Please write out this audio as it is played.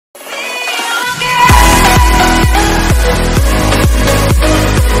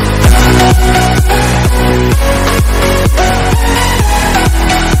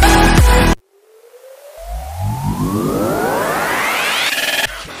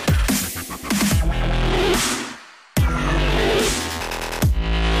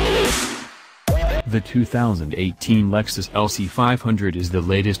The 2018 Lexus LC500 is the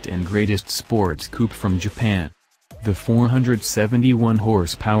latest and greatest sports coupe from Japan. The 471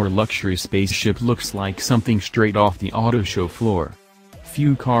 horsepower luxury spaceship looks like something straight off the auto show floor.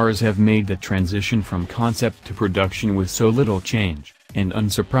 Few cars have made the transition from concept to production with so little change, and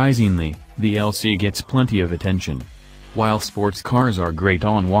unsurprisingly, the LC gets plenty of attention. While sports cars are great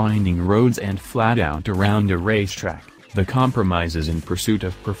on winding roads and flat out around a racetrack, the compromises in pursuit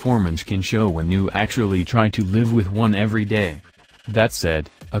of performance can show when you actually try to live with one every day. That said,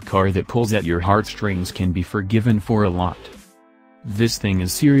 a car that pulls at your heartstrings can be forgiven for a lot. This thing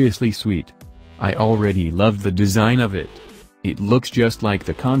is seriously sweet. I already love the design of it. It looks just like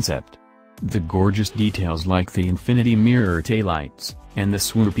the concept. The gorgeous details like the infinity mirror taillights, and the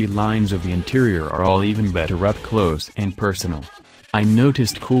swoopy lines of the interior are all even better up close and personal. I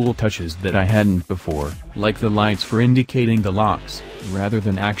noticed cool touches that I hadn't before, like the lights for indicating the locks, rather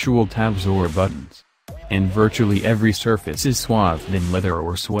than actual tabs or buttons. And virtually every surface is swathed in leather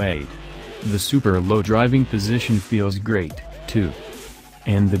or suede. The super low driving position feels great, too.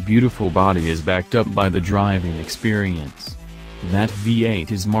 And the beautiful body is backed up by the driving experience. That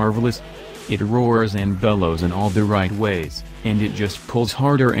V8 is marvelous. It roars and bellows in all the right ways, and it just pulls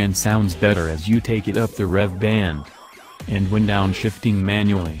harder and sounds better as you take it up the rev band. And when downshifting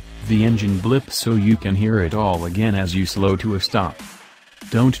manually, the engine blips so you can hear it all again as you slow to a stop.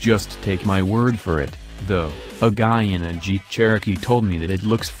 Don't just take my word for it, though. A guy in a Jeep Cherokee told me that it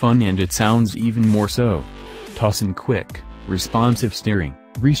looks fun and it sounds even more so. Toss and quick, responsive steering,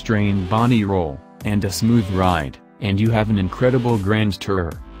 restrained body roll, and a smooth ride, and you have an incredible grand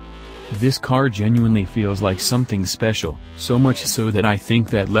tourer. This car genuinely feels like something special, so much so that I think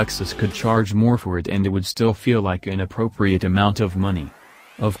that Lexus could charge more for it and it would still feel like an appropriate amount of money.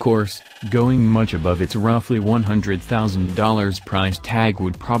 Of course, going much above its roughly $100,000 price tag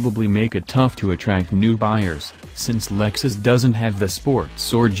would probably make it tough to attract new buyers, since Lexus doesn't have the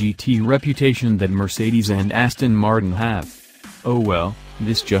sports or GT reputation that Mercedes and Aston Martin have. Oh well,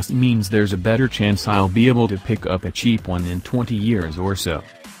 this just means there's a better chance I'll be able to pick up a cheap one in 20 years or so.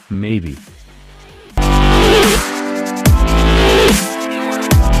 Maybe.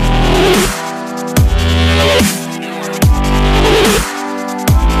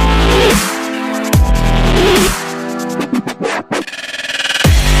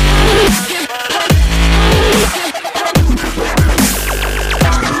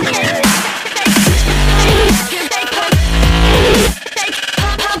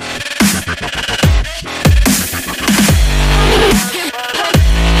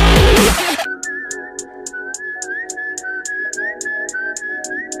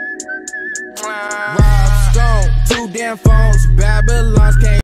 Rob Stone, 2 damn phones, Babylon's came.